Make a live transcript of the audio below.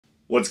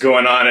What's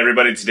going on,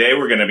 everybody? Today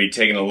we're going to be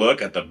taking a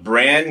look at the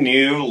brand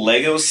new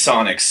Lego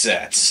Sonic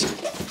sets.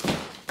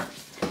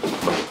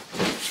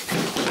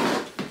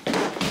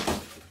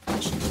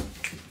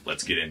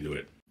 Let's get into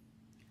it.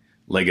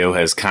 Lego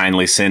has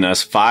kindly sent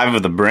us 5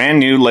 of the brand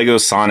new Lego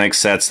Sonic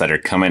sets that are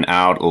coming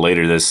out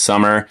later this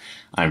summer.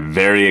 I'm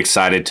very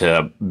excited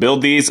to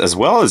build these as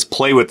well as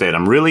play with it.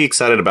 I'm really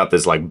excited about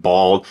this like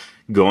ball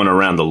going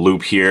around the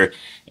loop here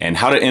and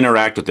how to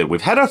interact with it.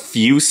 We've had a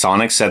few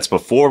Sonic sets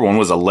before. One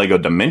was a Lego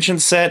Dimension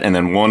set and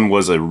then one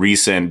was a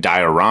recent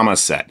diorama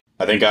set.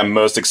 I think I'm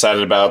most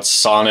excited about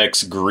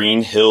Sonic's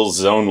Green Hill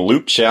Zone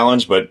Loop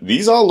Challenge, but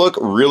these all look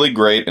really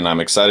great and I'm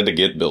excited to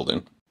get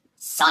building.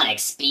 Sonic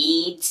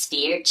Speed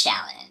Sphere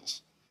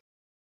Challenge.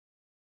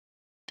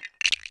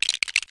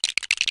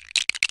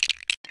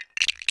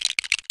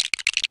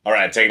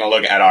 Alright, taking a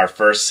look at our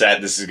first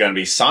set. This is going to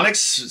be Sonic's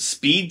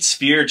Speed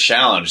Sphere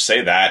Challenge.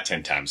 Say that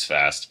 10 times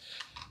fast.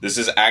 This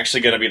is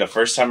actually going to be the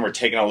first time we're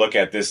taking a look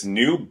at this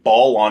new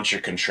ball launcher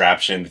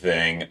contraption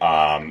thing.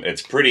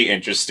 It's pretty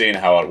interesting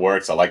how it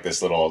works. I like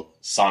this little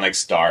Sonic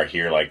star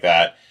here like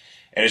that.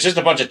 And it's just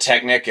a bunch of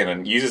Technic and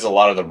it uses a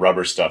lot of the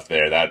rubber stuff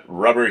there. That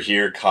rubber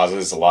here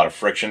causes a lot of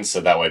friction so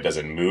that way it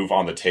doesn't move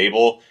on the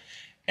table.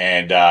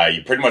 And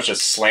you pretty much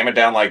just slam it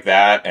down like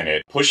that and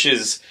it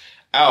pushes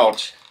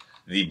out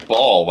the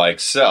ball like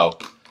so.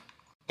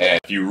 And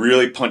if you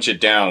really punch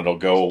it down, it'll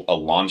go a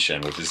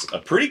launch-in, which is a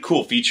pretty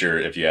cool feature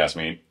if you ask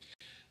me.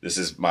 This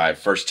is my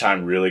first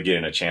time really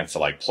getting a chance to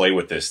like play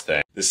with this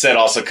thing. This set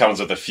also comes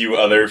with a few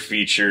other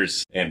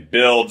features and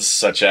builds,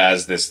 such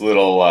as this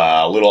little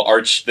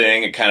arch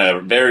thing, and kind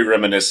of very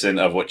reminiscent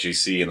of what you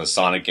see in the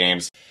Sonic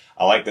games.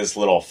 I like this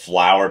little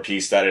flower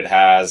piece that it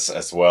has,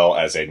 as well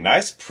as a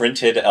nice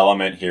printed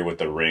element here with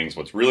the rings.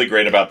 What's really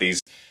great about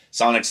these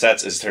Sonic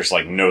sets is there's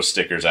like no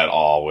stickers at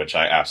all, which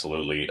I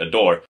absolutely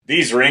adore.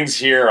 These rings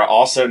here are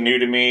also new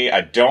to me. I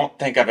don't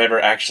think I've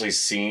ever actually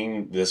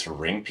seen this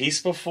ring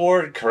piece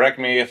before. Correct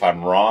me if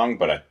I'm wrong,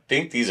 but I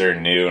think these are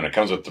new and it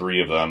comes with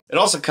 3 of them. It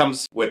also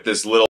comes with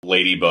this little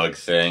ladybug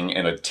thing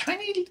and a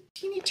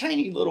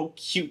teeny little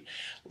cute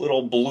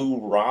little blue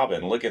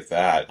robin. Look at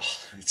that.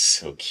 Oh, it's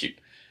so cute.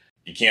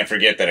 You can't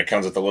forget that it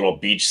comes with a little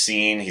beach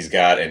scene. He's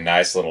got a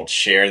nice little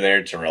chair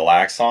there to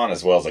relax on,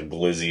 as well as a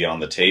glizzy on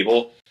the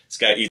table. This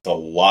guy eats a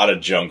lot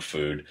of junk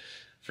food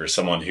for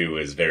someone who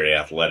is very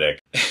athletic.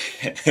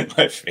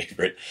 My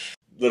favorite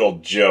little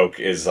joke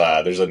is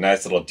there's a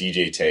nice little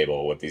DJ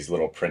table with these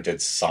little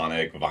printed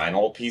Sonic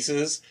vinyl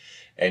pieces.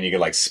 And you can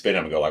like spin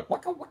them and go like,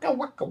 waka waka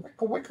waka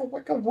waka waka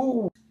waka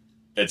woo.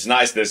 It's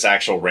nice this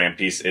actual ramp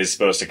piece is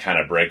supposed to kind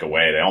of break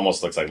away. They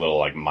almost looks like little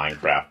like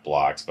Minecraft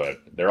blocks,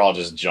 but they're all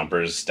just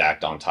jumpers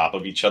stacked on top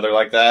of each other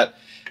like that.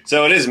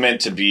 So it is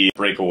meant to be a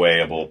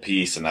breakawayable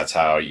piece, and that's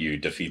how you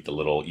defeat the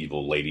little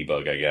evil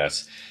ladybug, I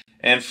guess,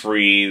 and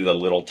free the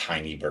little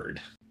tiny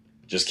bird.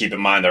 Just keep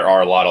in mind there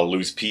are a lot of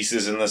loose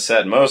pieces in the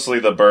set, mostly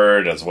the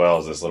bird, as well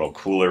as this little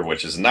cooler,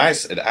 which is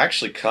nice. It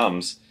actually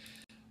comes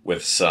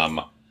with some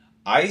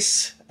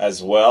ice,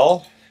 as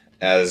well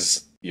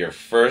as your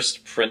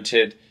first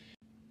printed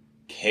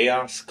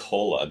Chaos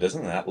Cola.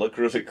 Doesn't that look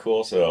really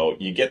cool? So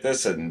you get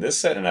this in this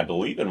set, and I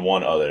believe in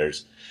one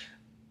others.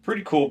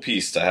 Pretty cool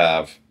piece to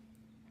have.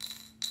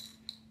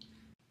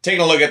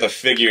 Taking a look at the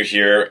figure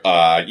here,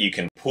 you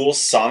can pull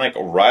Sonic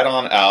right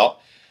on out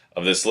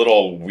of this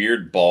little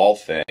weird ball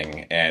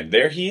thing, and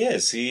there he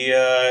is.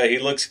 He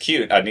looks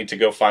cute. I need to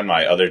go find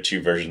my other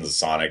 2 versions of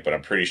Sonic, but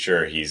I'm pretty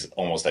sure he's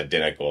almost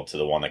identical to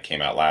the one that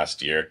came out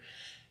last year.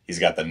 He's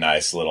got the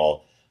nice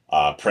little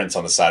prints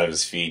on the side of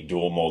his feet,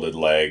 dual molded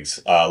legs.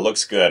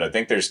 Looks good. I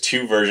think there's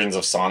 2 versions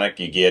of Sonic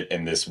you get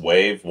in this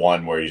wave.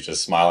 One where he's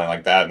just smiling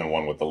like that, and then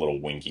one with the little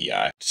winky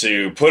eye.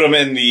 To put him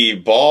in the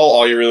ball,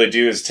 all you really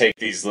do is take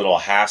these little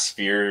half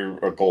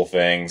spherical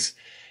things,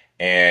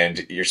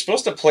 and you're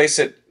supposed to place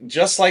it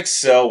just like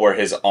so, where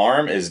his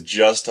arm is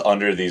just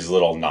under these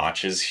little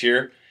notches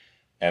here,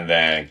 and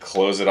then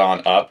close it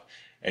on up.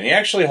 And he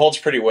actually holds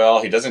pretty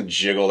well. He doesn't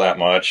jiggle that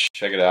much.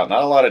 Check it out.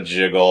 Not a lot of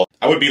jiggle.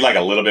 I would be like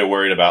a little bit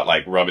worried about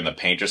like rubbing the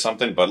paint or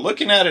something, but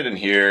looking at it in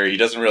here, he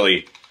doesn't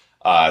really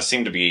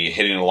seem to be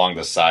hitting along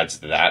the sides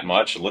that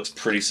much. It looks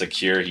pretty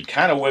secure. He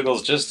kind of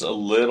wiggles just a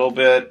little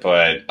bit,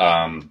 but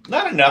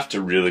not enough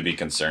to really be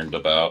concerned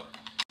about.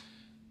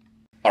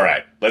 All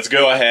right, let's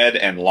go ahead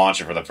and launch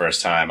it for the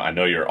first time. I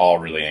know you're all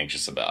really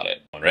anxious about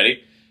it.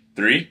 Ready?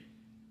 3,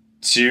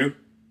 2,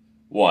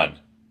 1.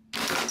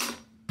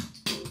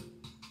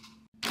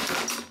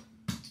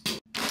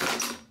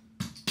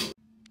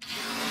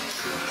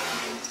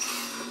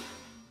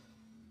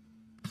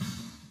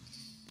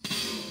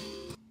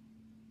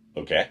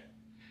 Okay,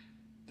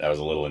 that was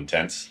a little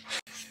intense.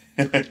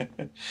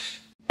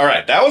 All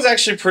right, that was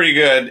actually pretty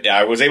good.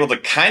 I was able to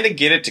kind of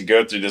get it to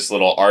go through this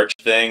little arch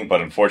thing,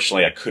 but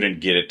unfortunately I couldn't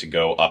get it to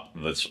go up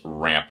this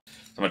ramp. So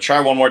I'm gonna try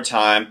one more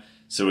time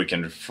so we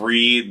can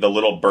free the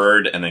little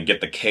bird and then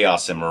get the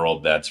Chaos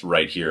Emerald that's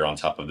right here on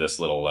top of this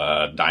little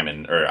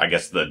diamond, or I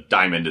guess the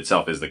diamond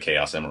itself is the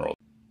Chaos Emerald.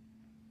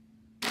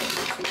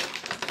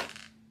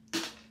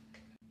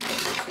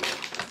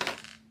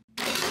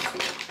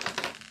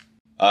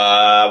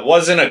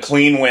 Wasn't a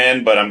clean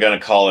win, but I'm gonna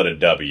call it a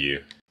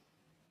W.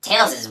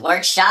 Tails'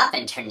 Workshop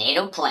and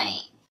Tornado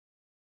Plane.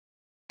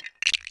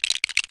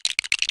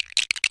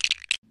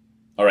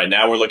 Alright,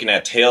 now we're looking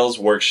at Tails,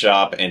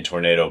 Workshop, and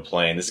Tornado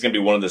Plane. This is going to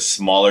be one of the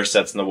smaller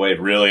sets in the wave.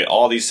 Really,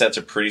 all these sets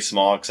are pretty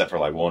small, except for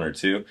like one or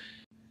two.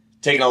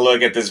 Taking a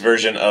look at this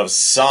version of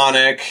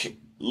Sonic.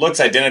 Looks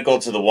identical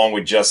to the one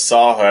we just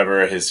saw,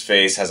 however, his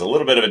face has a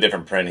little bit of a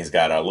different print. He's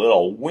got a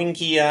little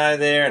winky eye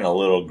there and a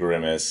little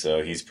grimace,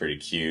 so he's pretty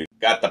cute.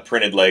 Got the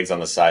printed legs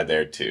on the side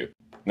there, too.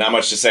 Not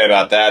much to say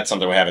about that,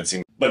 something we haven't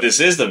seen. But this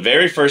is the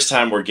very first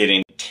time we're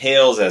getting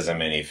Tails as a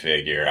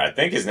minifigure. I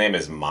think his name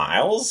is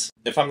Miles,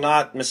 if I'm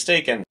not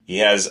mistaken. He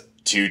has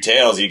two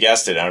tails, you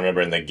guessed it. I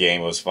remember in the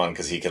game it was fun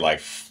because he could like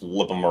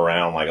flip them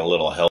around like a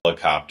little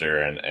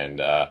helicopter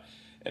and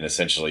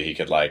essentially he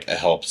could like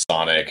help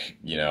Sonic,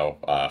 you know,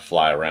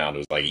 fly around. It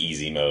was like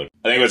easy mode.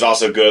 I think it was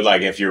also good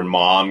like if your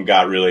mom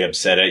got really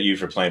upset at you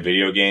for playing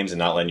video games and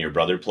not letting your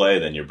brother play,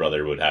 then your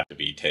brother would have to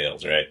be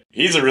Tails, right?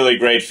 He's a really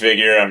great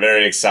figure. I'm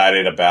very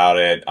excited about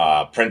it.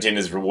 Printing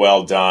is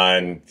well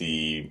done.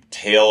 The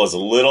tail is a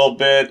little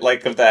bit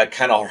like of that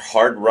kind of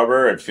hard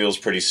rubber. It feels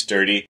pretty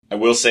sturdy. I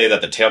will say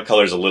that the tail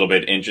color is a little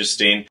bit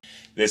interesting.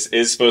 This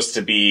is supposed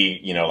to be,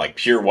 you know, like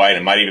pure white.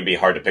 It might even be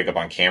hard to pick up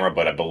on camera,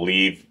 but I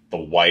believe the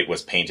white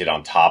was painted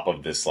on top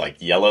of this like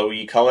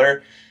yellowy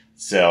color.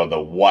 So the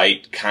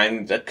white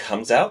kind of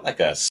comes out like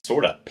a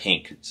sort of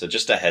pink. So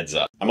just a heads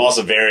up. I'm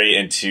also very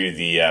into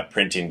the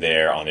printing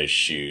there on his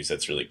shoes.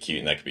 That's really cute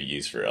and that could be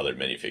used for other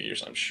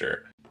minifigures, I'm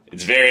sure.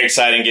 It's very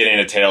exciting getting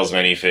a Tails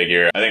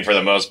minifigure. I think for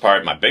the most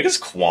part, my biggest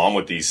qualm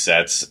with these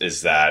sets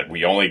is that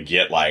we only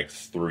get like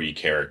 3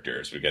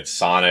 characters. We get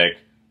Sonic,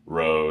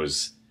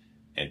 Rose,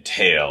 and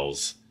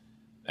Tails,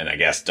 and I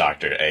guess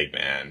Dr.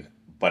 Eggman.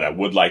 But I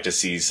would like to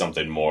see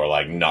something more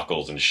like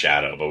Knuckles and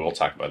Shadow, but we'll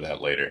talk about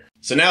that later.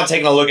 So now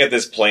taking a look at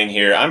this plane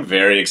here, I'm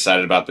very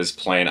excited about this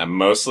plane. I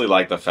mostly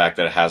like the fact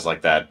that it has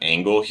like that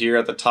angle here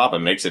at the top. It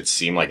makes it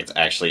seem like it's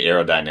actually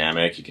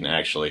aerodynamic. You can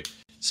actually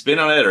spin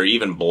on it or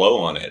even blow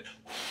on it.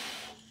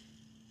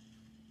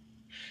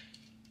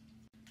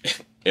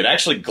 It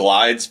actually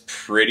glides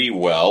pretty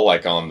well,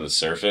 like on the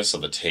surface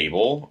of the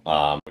table,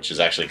 which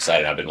is actually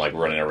exciting. I've been like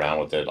running around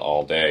with it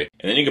all day.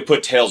 And then you can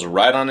put Tails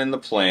right on in the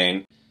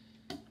plane.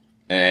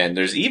 And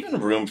there's even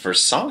room for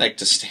Sonic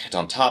to stand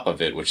on top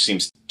of it, which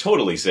seems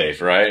totally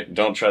safe, right?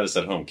 Don't try this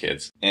at home,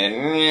 kids. And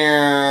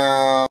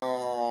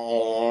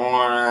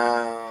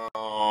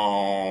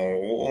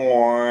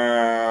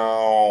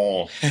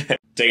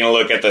taking a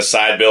look at the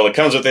side build, it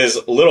comes with his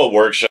little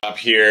workshop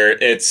here.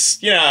 It's,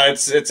 you know,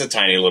 it's a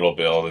tiny little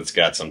build. It's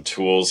got some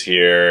tools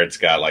here. It's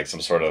got like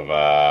some sort of,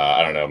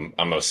 I don't know,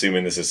 I'm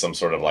assuming this is some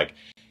sort of like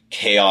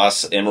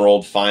Chaos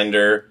Emerald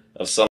finder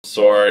of some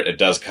sort. It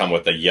does come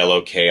with a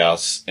yellow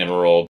Chaos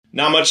Emerald.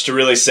 Not much to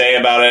really say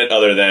about it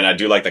other than I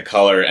do like the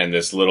color and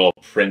this little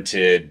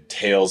printed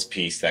Tails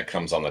piece that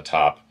comes on the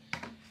top.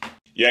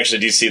 You actually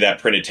do see that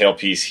printed tail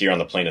piece here on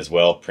the plane as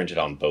well, printed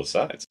on both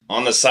sides.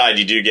 On the side,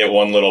 you do get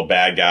one little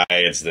bad guy.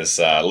 It's this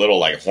little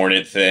like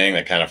hornet thing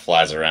that kind of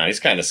flies around. He's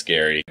kind of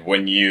scary.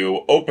 When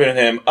you open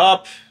him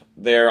up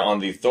there on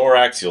the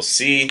thorax, you'll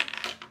see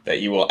that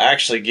you will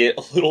actually get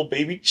a little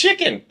baby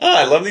chicken. Oh,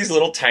 I love these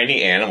little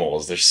tiny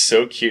animals. They're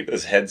so cute.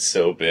 This head's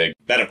so big.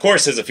 That, of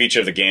course, is a feature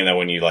of the game that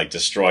when you, like,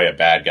 destroy a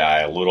bad guy,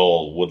 a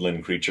little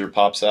woodland creature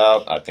pops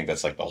out. I think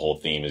that's, like, the whole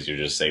theme is you're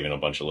just saving a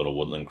bunch of little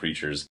woodland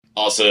creatures.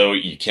 Also,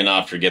 you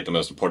cannot forget the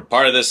most important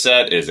part of this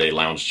set is a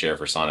lounge chair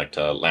for Sonic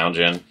to lounge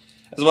in,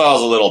 as well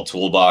as a little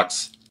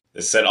toolbox.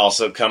 This set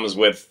also comes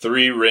with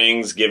 3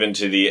 rings given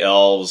to the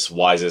elves,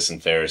 wisest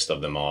and fairest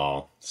of them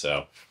all.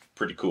 So,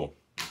 pretty cool.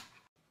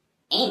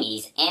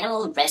 Amy's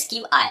Animal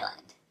Rescue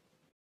Island.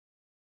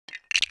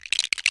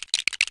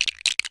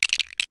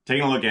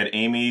 Taking a look at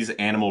Amy's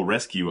Animal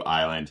Rescue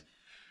Island.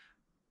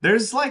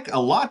 There's like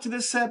a lot to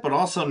this set, but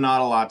also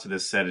not a lot to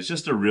this set. It's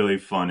just a really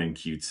fun and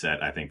cute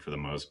set, I think, for the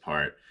most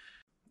part.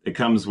 It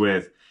comes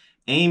with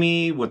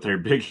Amy with her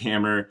big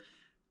hammer,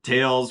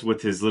 Tails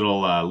with his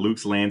little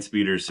Luke's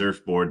Landspeeder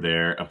surfboard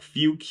there, a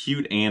few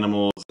cute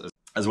animals,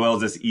 as well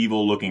as this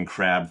evil-looking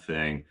crab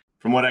thing.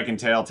 From what I can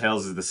tell,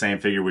 Tails is the same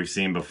figure we've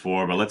seen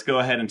before, but let's go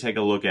ahead and take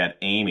a look at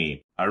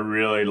Amy. I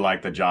really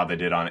like the job they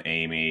did on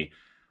Amy.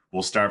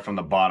 We'll start from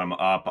the bottom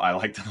up. I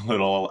like the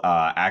little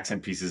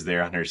accent pieces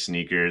there on her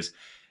sneakers.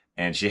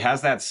 And she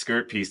has that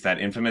skirt piece,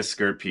 that infamous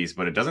skirt piece,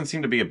 but it doesn't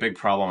seem to be a big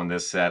problem in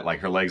this set. Like,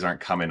 her legs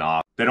aren't coming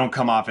off. They don't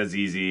come off as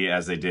easy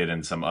as they did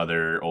in some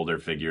other older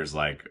figures,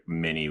 like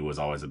Minnie was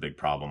always a big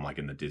problem, like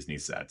in the Disney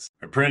sets.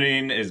 Her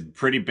printing is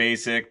pretty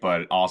basic,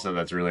 but also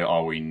that's really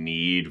all we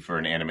need for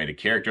an animated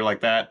character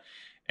like that.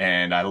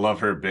 And I love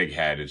her big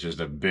head. It's just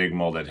a big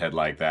molded head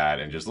like that.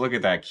 And just look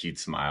at that cute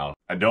smile.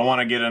 I don't want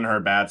to get on her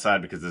bad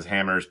side because this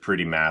hammer is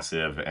pretty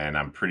massive, and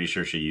I'm pretty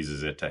sure she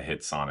uses it to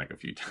hit Sonic a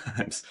few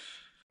times.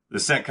 The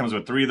set comes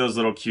with 3 of those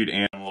little cute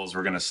animals.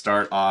 We're going to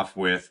start off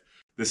with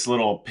this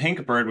little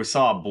pink bird. We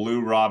saw a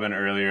blue robin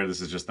earlier. This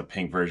is just the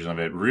pink version of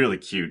it. Really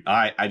cute.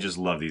 I just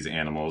love these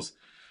animals.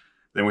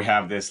 Then we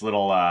have this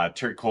little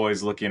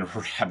turquoise looking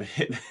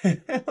rabbit.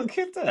 Look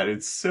at that,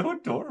 it's so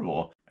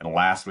adorable. And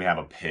last we have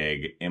a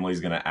pig. Emily's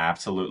gonna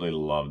absolutely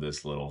love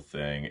this little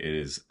thing. It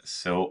is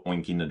so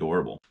oinking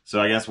adorable.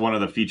 So I guess one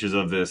of the features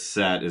of this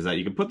set is that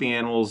you can put the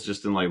animals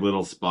just in like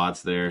little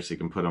spots there. So you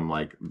can put them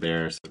like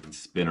there so they can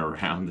spin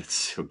around. That's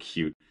so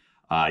cute.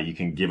 You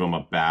can give them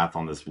a bath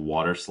on this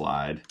water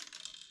slide.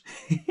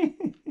 I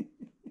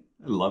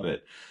love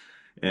it.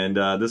 And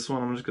this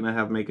one I'm just gonna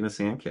have making a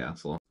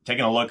sandcastle.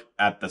 Taking a look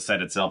at the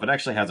set itself, it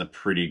actually has a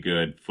pretty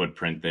good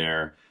footprint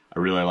there. I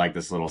really like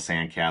this little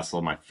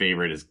sandcastle. My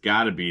favorite has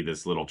got to be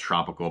this little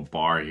tropical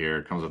bar here.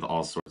 It comes with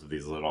all sorts of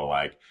these little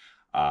like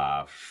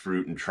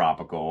fruit and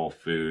tropical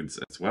foods,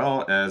 as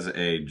well as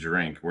a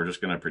drink. We're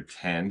just going to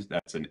pretend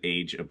that's an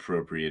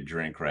age-appropriate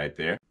drink right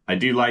there. I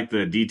do like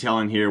the detail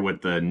in here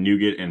with the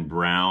nougat and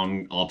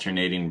brown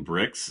alternating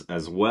bricks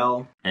as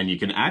well. And you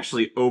can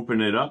actually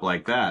open it up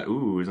like that.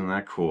 Ooh, isn't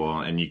that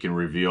cool? And you can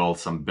reveal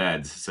some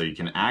beds. So you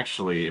can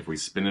actually, if we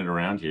spin it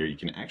around here, you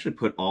can actually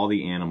put all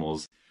the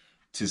animals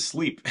to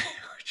sleep,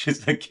 which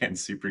is, again,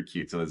 super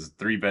cute. So there's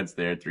 3 beds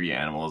there, 3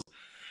 animals.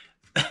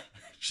 It's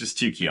just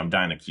too cute. I'm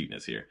dying of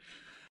cuteness here.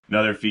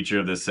 Another feature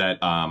of this set,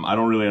 I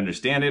don't really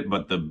understand it,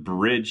 but the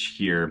bridge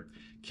here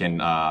can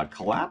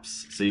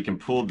collapse. So you can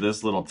pull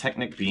this little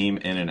Technic beam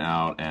in and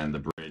out, and the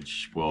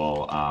bridge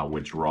will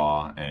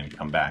withdraw and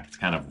come back. It's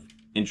kind of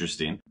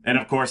interesting. And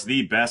of course,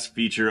 the best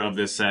feature of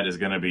this set is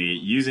going to be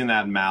using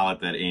that mallet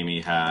that Amy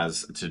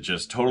has to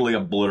just totally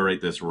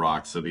obliterate this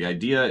rock. So the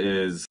idea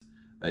is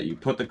that you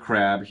put the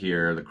crab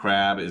here. The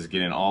crab is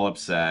getting all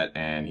upset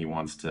and he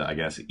wants to, I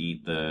guess,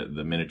 eat the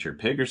miniature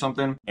pig or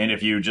something. And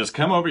if you just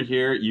come over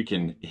here, you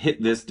can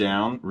hit this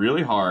down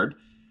really hard.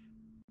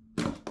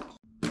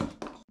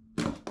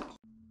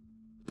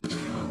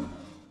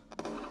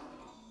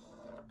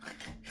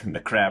 And the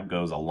crab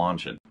goes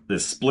a-launching.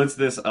 This splits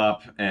this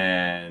up,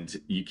 and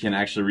you can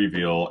actually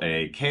reveal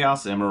a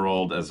Chaos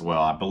Emerald as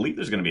well. I believe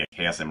there's going to be a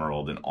Chaos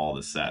Emerald in all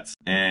the sets.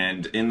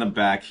 And in the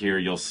back here,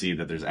 you'll see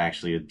that there's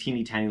actually a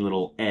teeny tiny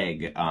little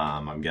egg.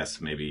 I guess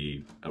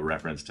maybe a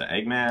reference to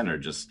Eggman or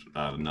just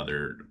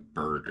another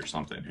bird or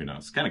something. Who knows?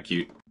 It's kind of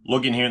cute.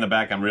 Looking here in the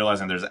back, I'm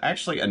realizing there's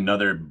actually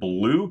another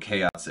blue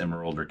Chaos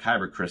Emerald or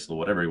Kyber Crystal,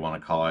 whatever you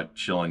want to call it,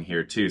 chilling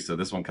here too. So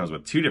this one comes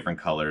with 2 different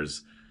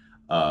colors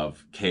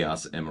of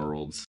Chaos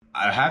Emeralds.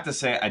 I have to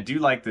say, I do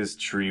like this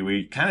tree.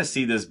 We kind of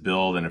see this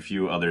build in a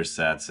few other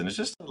sets, and it's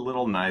just a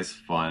little nice,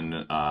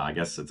 fun, I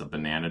guess it's a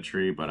banana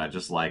tree, but I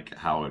just like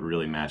how it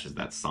really matches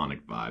that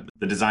Sonic vibe.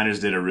 The designers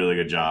did a really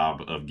good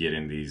job of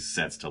getting these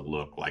sets to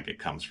look like it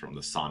comes from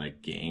the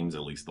Sonic games,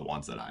 at least the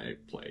ones that I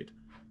played.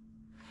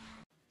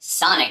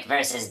 Sonic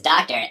vs.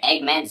 Dr.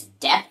 Eggman's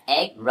Death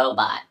Egg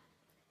Robot.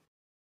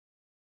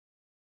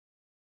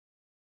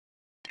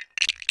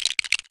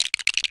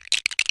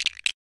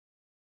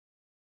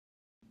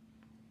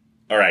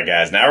 Alright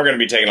guys, now we're going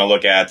to be taking a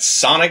look at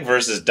Sonic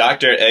vs.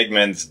 Dr.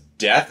 Eggman's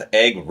Death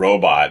Egg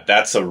Robot.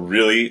 That's a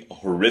really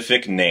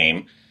horrific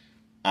name.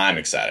 I'm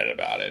excited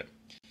about it.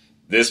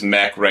 This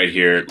mech right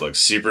here looks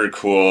super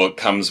cool. It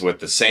comes with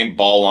the same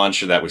ball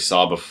launcher that we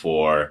saw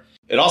before.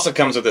 It also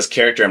comes with this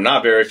character I'm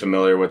not very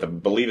familiar with. I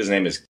believe his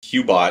name is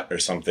Cubot or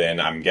something.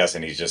 I'm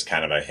guessing he's just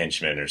kind of a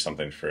henchman or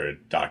something for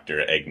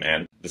Dr.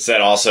 Eggman. The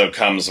set also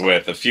comes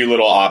with a few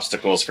little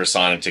obstacles for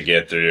Sonic to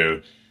get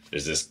through.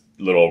 There's this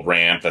little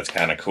ramp that's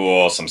kind of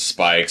cool, some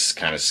spikes,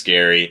 kind of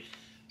scary,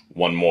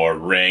 one more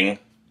ring,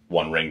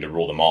 one ring to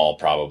rule them all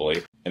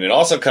probably. And it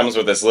also comes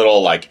with this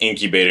little like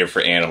incubator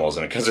for animals,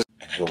 and because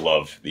I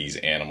love these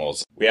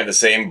animals. We have the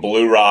same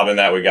blue robin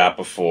that we got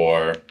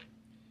before,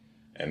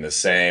 and the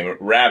same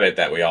rabbit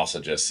that we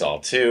also just saw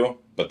too,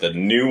 but the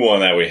new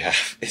one that we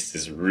have is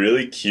this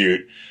really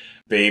cute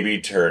baby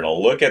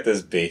turtle. Look at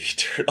this baby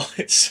turtle,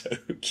 it's so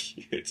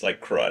cute, it's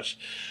like Crush.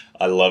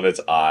 I love its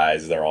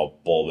eyes. They're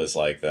all bulbous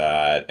like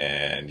that.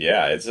 And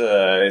yeah, it's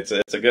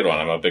a good one.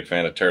 I'm a big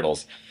fan of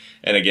turtles.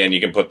 And again, you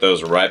can put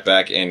those right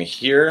back in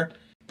here,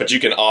 but you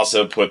can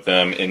also put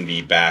them in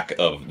the back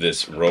of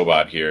this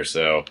robot here.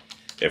 So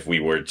if we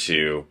were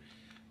to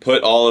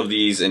put all of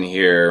these in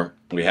here,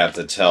 we have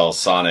to tell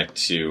Sonic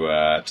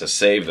to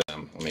save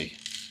them. Let me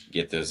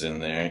get those in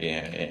there.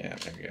 Yeah,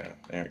 there we go.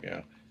 There we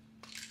go.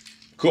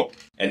 Cool.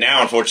 And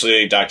now,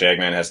 unfortunately, Dr.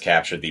 Eggman has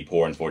captured the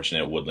poor,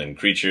 unfortunate woodland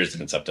creatures,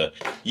 and it's up to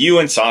you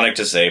and Sonic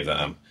to save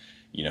them.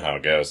 You know how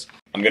it goes.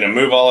 I'm going to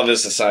move all of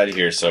this aside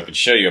here so I can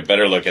show you a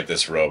better look at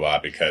this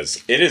robot,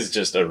 because it is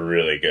just a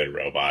really good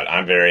robot.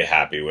 I'm very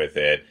happy with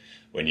it.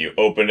 When you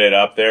open it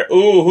up there,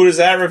 ooh, who does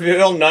that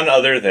reveal? None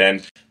other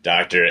than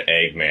Dr.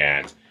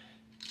 Eggman.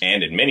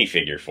 And in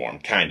minifigure form,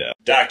 kind of.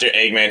 Dr.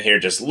 Eggman here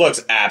just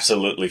looks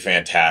absolutely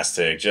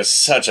fantastic.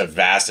 Just such a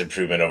vast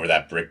improvement over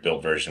that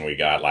brick-built version we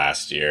got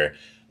last year.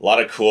 A lot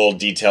of cool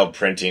detailed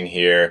printing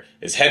here.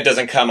 His head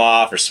doesn't come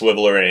off or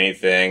swivel or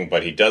anything,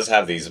 but he does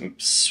have these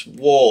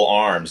swole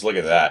arms. Look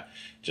at that.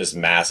 Just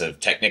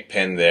massive Technic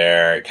pin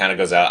there. It kind of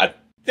goes out. I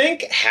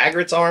think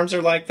Hagrid's arms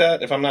are like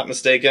that, if I'm not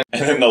mistaken.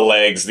 And then the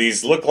legs.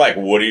 These look like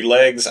Woody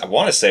legs. I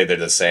want to say they're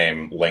the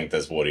same length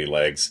as Woody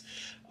legs.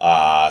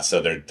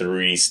 So there are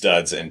 3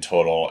 studs in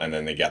total, and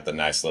then they got the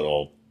nice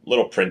little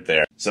print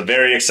there. So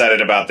very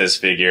excited about this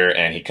figure,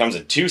 and he comes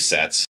in 2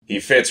 sets. He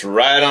fits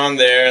right on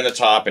there in the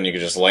top, and you can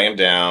just lay him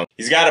down.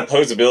 He's got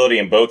opposability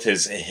in both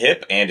his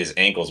hip and his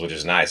ankles, which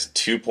is nice.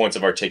 2 points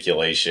of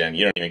articulation.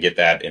 You don't even get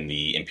that in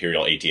the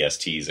Imperial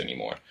ATSTs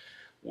anymore.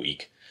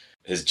 Weak.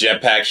 His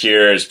jetpack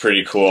here is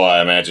pretty cool.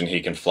 I imagine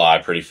he can fly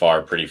pretty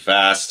far, pretty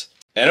fast.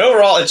 And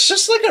overall, it's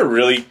just like a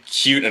really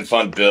cute and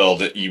fun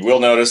build. You will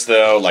notice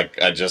though,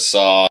 like I just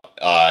saw,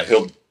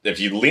 if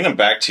you lean him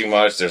back too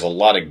much, there's a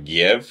lot of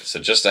give.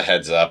 So just a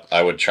heads up,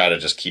 I would try to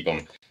just keep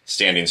him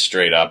standing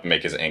straight up and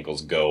make his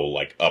ankles go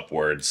like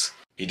upwards.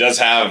 He does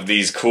have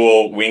these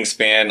cool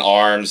wingspan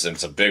arms and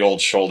some big old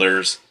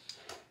shoulders.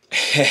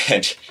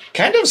 And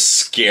kind of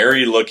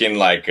scary looking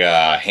like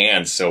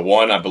hands. So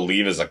one, I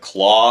believe, is a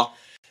claw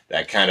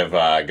that kind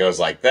of goes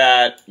like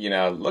that. You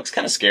know, looks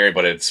kind of scary,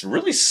 but it's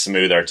really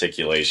smooth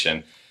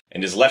articulation.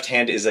 And his left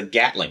hand is a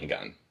Gatling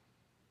gun.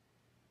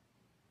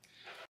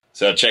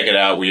 So check it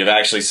out. We have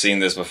actually seen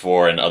this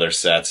before in other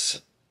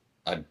sets.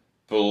 I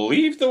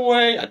believe the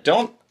way, I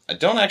don't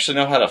actually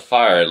know how to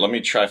fire it. Let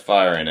me try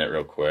firing it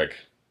real quick.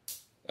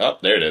 Oh,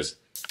 there it is.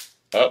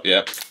 Oh,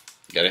 yep.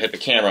 Gotta hit the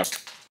camera.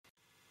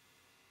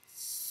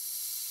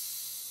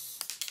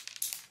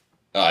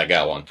 Oh, I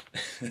got one.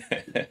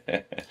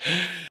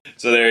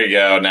 So there you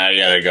go. Now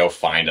you gotta go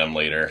find them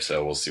later.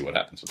 So we'll see what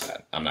happens with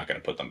that. I'm not gonna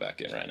put them back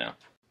in right now.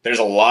 There's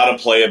a lot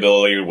of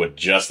playability with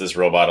just this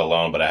robot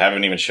alone, but I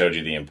haven't even showed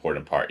you the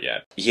important part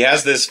yet. He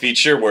has this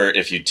feature where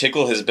if you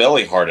tickle his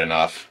belly hard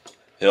enough,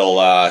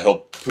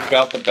 he'll poop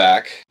out the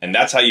back, and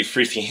that's how you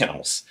free the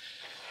animals.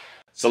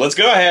 So let's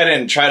go ahead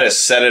and try to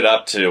set it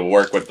up to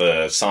work with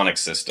the Sonic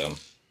system.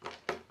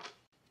 I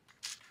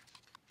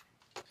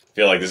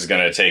feel like this is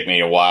going to take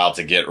me a while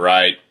to get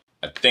right.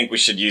 I think we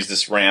should use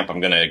this ramp. I'm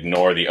going to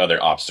ignore the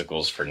other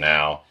obstacles for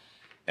now,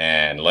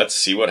 and let's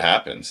see what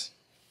happens.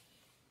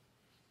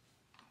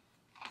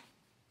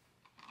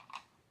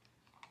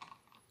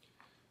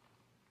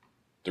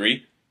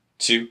 Three,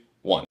 two,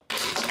 one.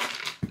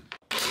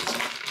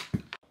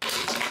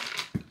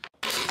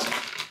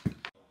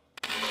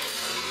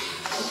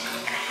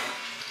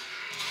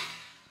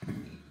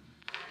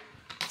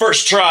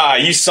 First try,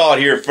 you saw it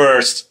here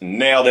first.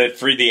 Nailed it,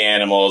 freed the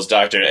animals.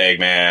 Dr.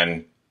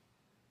 Eggman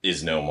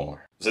is no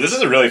more. So this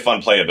is a really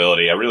fun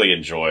playability. I really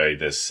enjoy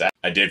this set.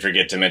 I did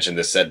forget to mention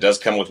this set does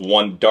come with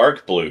 1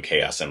 dark blue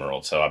Chaos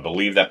Emerald. So I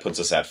believe that puts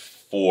us at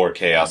 4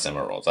 Chaos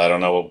Emeralds. I don't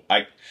know.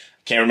 I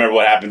can't remember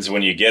what happens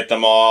when you get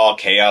them all.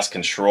 Chaos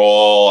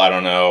Control. I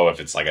don't know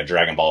if it's like a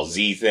Dragon Ball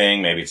Z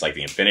thing. Maybe it's like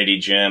the Infinity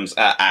Gems.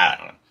 I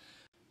don't know.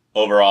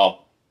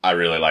 Overall, I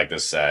really like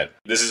this set.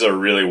 This is a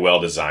really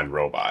well-designed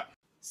robot.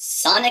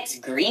 Sonic's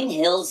Green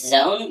Hill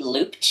Zone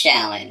Loop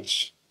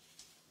Challenge.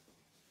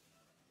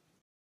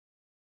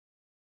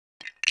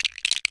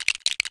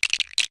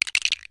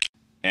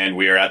 And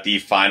we are at the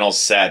final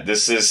set.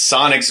 This is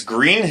Sonic's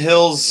Green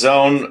Hill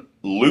Zone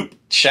Loop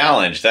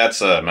Challenge.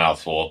 That's a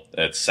mouthful.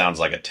 It sounds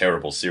like a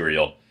terrible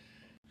cereal.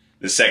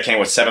 This set came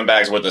with 7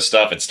 bags worth of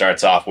stuff. It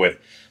starts off with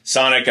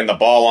Sonic and the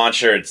ball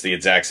launcher. It's the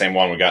exact same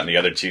one we got in the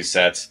other 2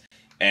 sets.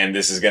 And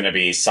this is going to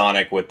be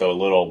Sonic with the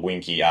little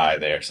winky eye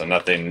there. So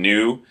nothing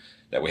new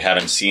that we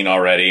haven't seen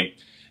already.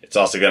 It's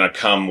also going to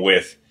come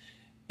with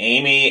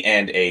Amy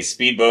and a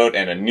speedboat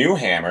and a new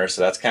hammer.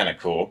 So that's kind of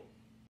cool.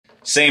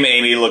 Same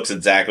Amy, looks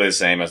exactly the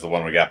same as the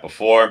one we got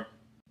before.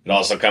 It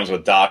also comes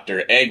with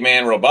Dr.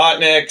 Eggman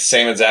Robotnik,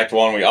 same exact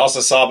one we also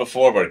saw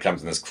before, but it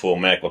comes in this cool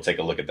mech. We'll take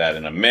a look at that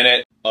in a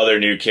minute. Other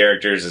new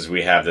characters is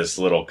we have this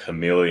little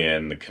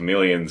chameleon. The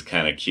chameleon's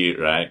kind of cute,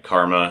 right?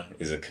 Karma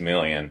is a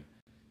chameleon.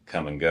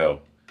 Come and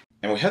go.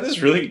 And we have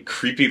this really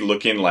creepy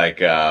looking like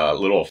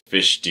little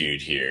fish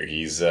dude here.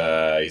 He's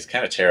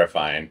kind of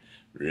terrifying,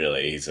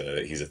 really. He's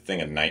a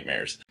thing of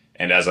nightmares.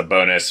 And as a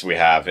bonus, we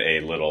have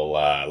a little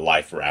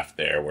life raft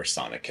there where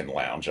Sonic can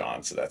lounge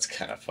on, so that's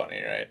kind of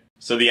funny, right?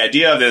 So the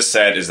idea of this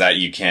set is that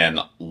you can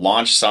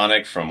launch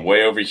Sonic from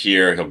way over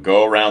here. He'll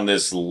go around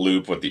this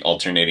loop with the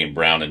alternating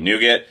brown and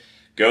nougat,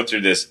 go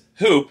through this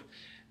hoop,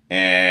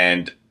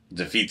 and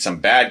defeat some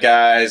bad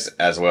guys,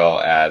 as well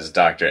as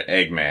Dr.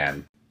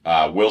 Eggman.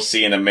 We'll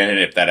see in a minute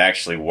if that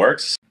actually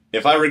works.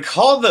 If I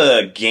recall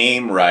the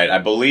game right, I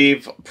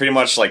believe pretty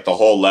much like the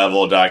whole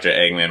level, Dr.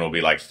 Eggman will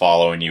be like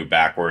following you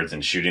backwards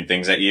and shooting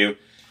things at you.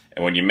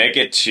 And when you make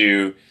it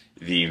to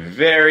the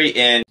very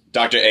end,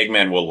 Dr.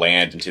 Eggman will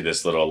land into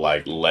this little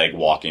like leg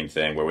walking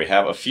thing where we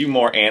have a few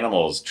more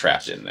animals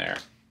trapped in there.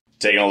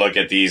 Taking a look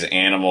at these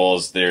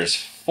animals, there's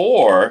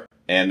 4,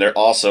 and they're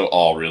also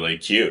all really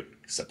cute.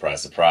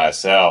 Surprise, surprise.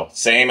 So,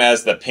 same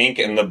as the pink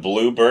and the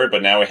blue bird,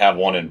 but now we have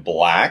one in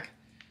black.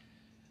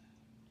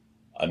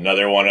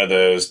 Another one of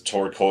those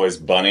turquoise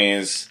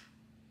bunnies.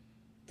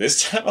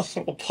 This time a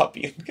little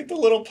puppy. Look at the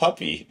little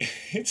puppy.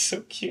 It's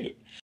so cute.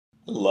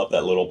 I love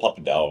that little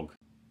puppy dog.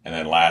 And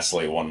then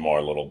lastly, one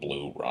more little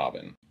blue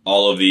robin.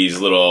 All of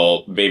these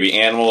little baby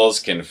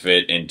animals can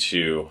fit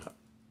into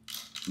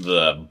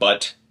the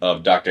butt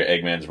of Dr.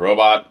 Eggman's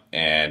robot.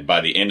 And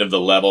by the end of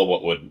the level,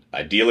 what would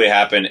ideally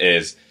happen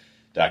is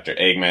Dr.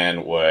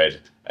 Eggman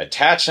would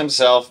attach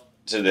himself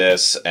to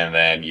this, and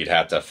then you'd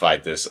have to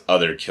fight this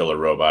other killer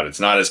robot. It's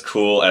not as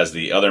cool as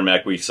the other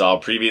mech we saw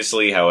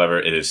previously, however,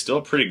 it is still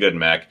a pretty good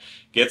mech.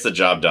 Gets the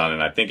job done,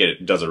 and I think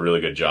it does a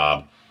really good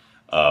job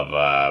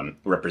of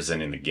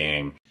representing the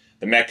game.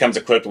 The mech comes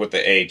equipped with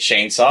a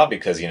chainsaw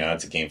because, you know,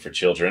 it's a game for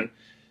children.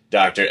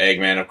 Dr.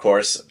 Eggman, of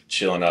course,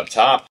 chilling up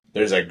top.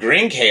 There's a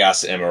green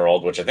Chaos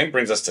Emerald, which I think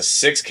brings us to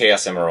 6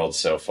 Chaos Emeralds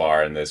so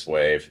far in this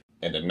wave,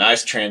 and a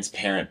nice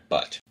transparent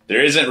butt.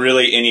 There isn't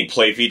really any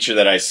play feature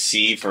that I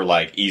see for,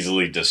 like,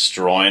 easily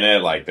destroying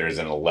it. Like, there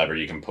isn't a lever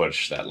you can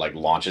push that, like,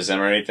 launches him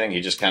or anything.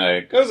 He just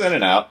kind of goes in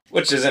and out,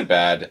 which isn't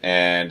bad.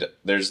 And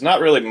there's not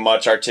really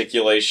much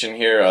articulation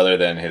here other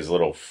than his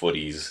little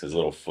footies. His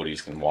little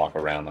footies can walk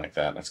around like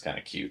that. That's kind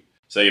of cute.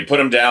 So you put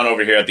him down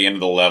over here at the end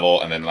of the level,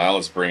 and then now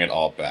let's bring it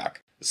all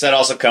back. The set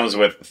also comes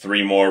with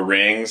 3 more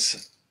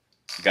rings.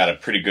 Got a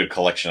pretty good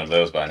collection of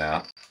those by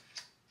now.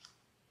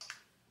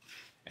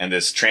 And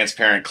this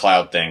transparent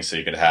cloud thing, so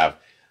you could have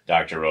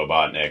Dr.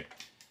 Robotnik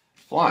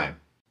flying.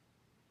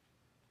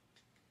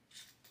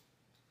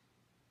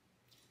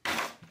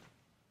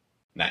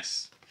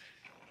 Nice.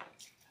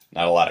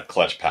 Not a lot of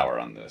clutch power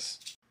on this.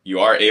 You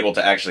are able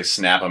to actually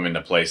snap them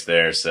into place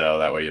there, so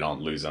that way you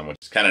don't lose them, which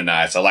is kind of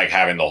nice. I like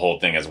having the whole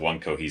thing as one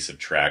cohesive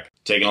track.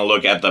 Taking a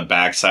look at the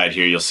backside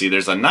here, you'll see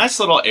there's a nice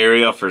little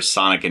area for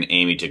Sonic and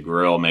Amy to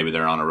grill. Maybe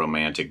they're on a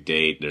romantic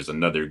date. There's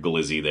another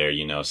glizzy there.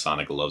 You know,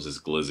 Sonic loves his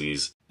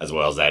glizzies, as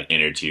well as that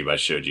inner tube I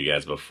showed you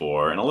guys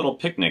before, and a little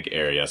picnic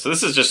area. So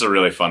this is just a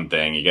really fun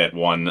thing. You get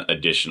one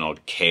additional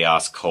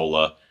Chaos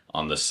Cola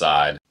on the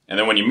side. And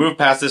then when you move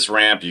past this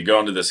ramp, you go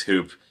into this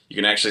hoop. You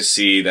can actually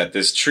see that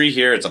this tree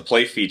here, it's a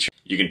play feature.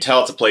 You can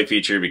tell it's a play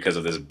feature because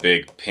of this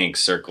big pink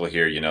circle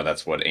here. You know,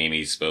 that's what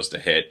Amy's supposed to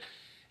hit.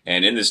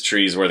 And in this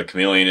tree is where the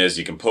chameleon is.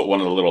 You can put one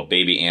of the little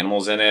baby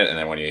animals in it, and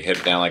then when you hit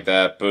it down like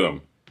that,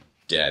 boom,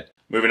 dead.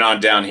 Moving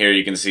on down here,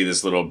 you can see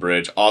this little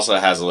bridge also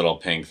has a little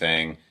pink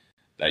thing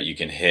that you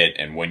can hit.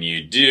 And when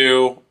you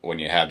do, when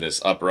you have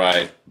this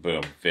upright,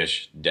 boom,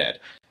 fish dead.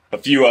 A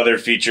few other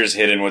features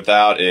hidden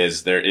without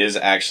is there is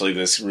actually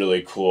this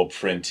really cool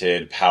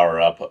printed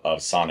power-up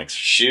of Sonic's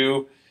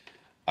shoe.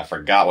 I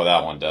forgot what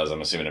that one does.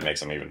 I'm assuming it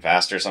makes them even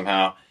faster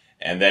somehow.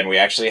 And then we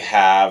actually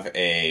have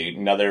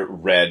another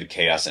red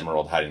Chaos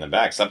Emerald hiding in the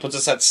back. So that puts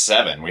us at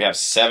 7. We have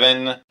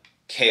 7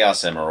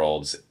 Chaos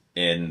Emeralds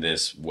in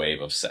this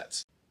wave of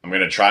sets. I'm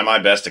going to try my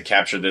best to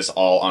capture this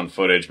all on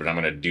footage, but I'm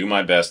going to do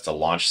my best to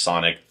launch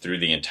Sonic through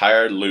the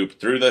entire loop,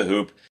 through the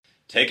hoop,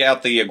 take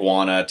out the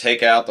iguana,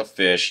 take out the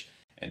fish,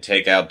 and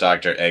take out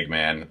Dr.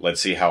 Eggman.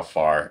 Let's see how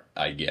far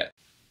I get.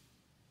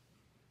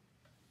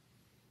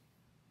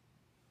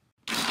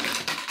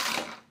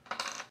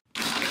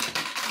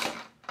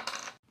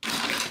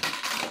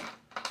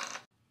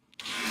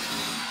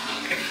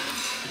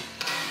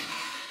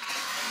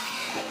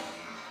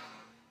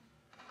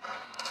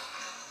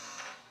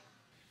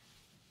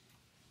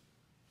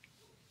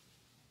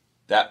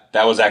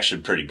 That was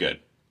actually pretty good.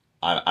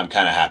 I'm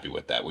kind of happy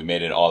with that. We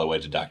made it all the way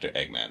to Dr.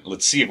 Eggman.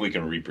 Let's see if we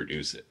can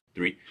reproduce it.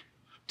 3,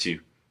 2,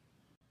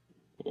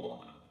 1.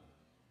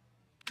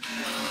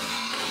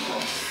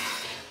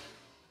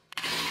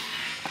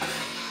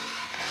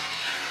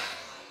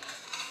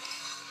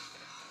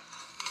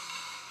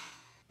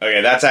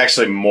 Okay, that's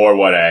actually more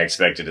what I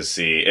expected to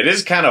see. It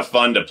is kind of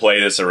fun to play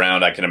this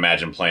around. I can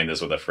imagine playing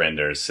this with a friend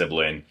or a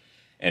sibling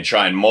and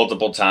trying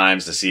multiple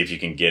times to see if you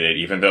can get it,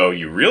 even though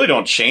you really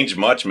don't change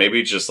much.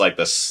 Maybe just like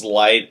the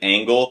slight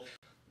angle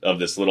of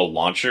this little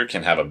launcher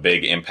can have a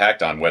big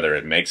impact on whether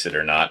it makes it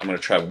or not. I'm going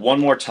to try one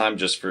more time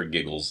just for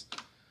giggles.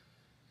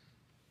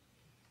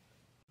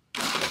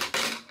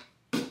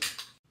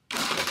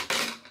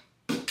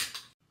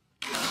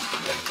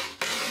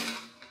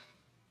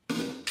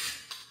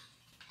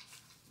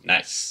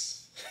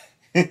 Nice.